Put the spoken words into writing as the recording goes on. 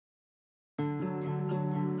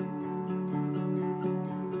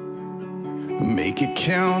Make it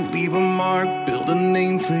count, leave a mark, build a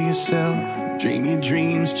name for yourself. Dream your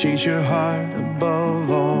dreams, chase your heart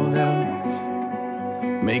above all else.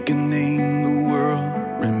 Make a name the world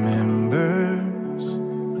remembers.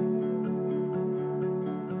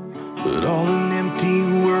 But all an empty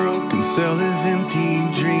world can sell is empty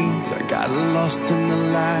dreams. I got lost in the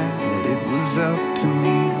light that it was up to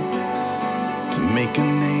me to make a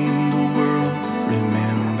name the world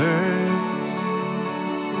remembers.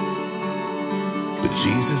 But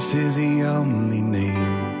Jesus is the only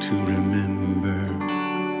name to remember.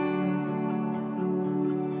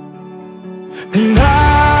 And I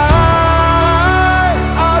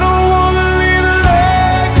don't wanna leave a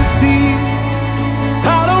legacy.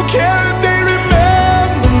 I don't care if they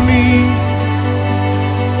remember me.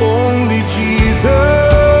 Only Jesus.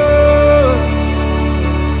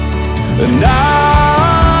 And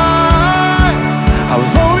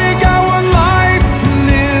I've only got one life to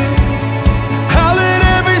live. I'll let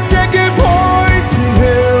every second point to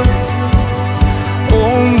Him.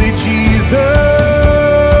 Only Jesus.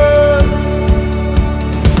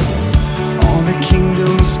 All the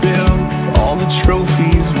kingdoms built, all the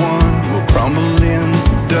trophies won, will crumble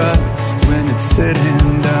into dust when it's said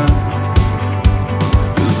and done.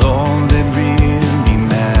 'Cause all that really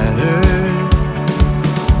mattered,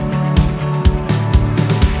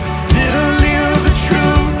 did I live the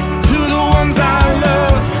truth to the ones I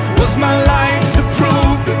love? Was my life the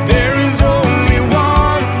proof that there is only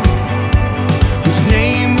one whose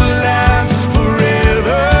name will last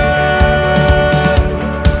forever?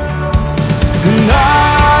 And I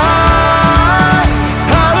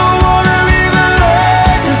don't wanna leave a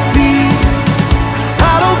legacy.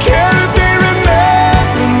 I don't care if they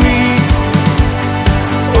remember me.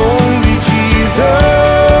 Only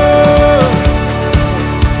Jesus.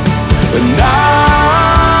 And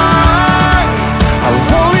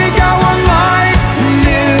I've only got one life to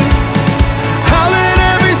live. I'll let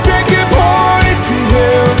every second point to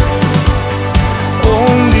Him.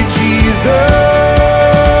 Only Jesus.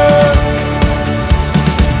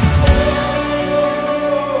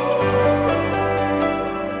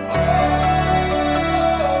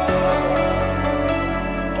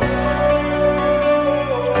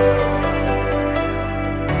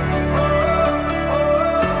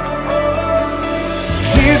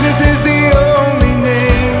 Jesus is the only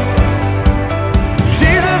name.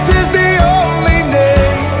 Jesus is the only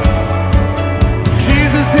name.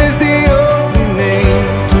 Jesus is the only name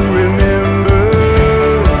to remember.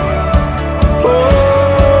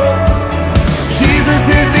 Oh, Jesus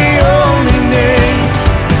is the only name.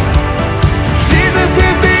 Jesus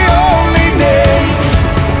is the only name.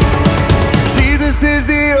 Jesus is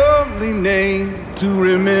the only name to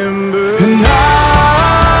remember. And I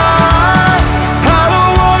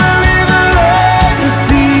don't wanna leave a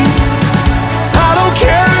legacy. I don't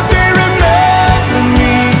care if they remember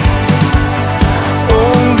me.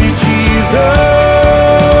 Only Jesus.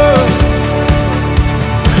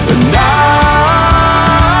 And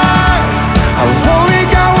I've only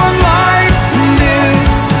got one life to live.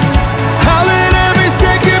 I'll let every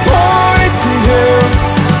second point to Him.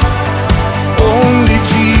 Only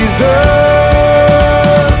Jesus.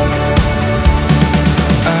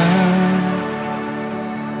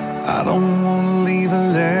 I don't wanna leave a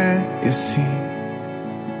legacy.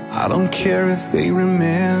 I don't care if they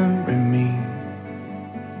remember me.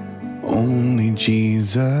 Only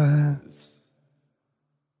Jesus.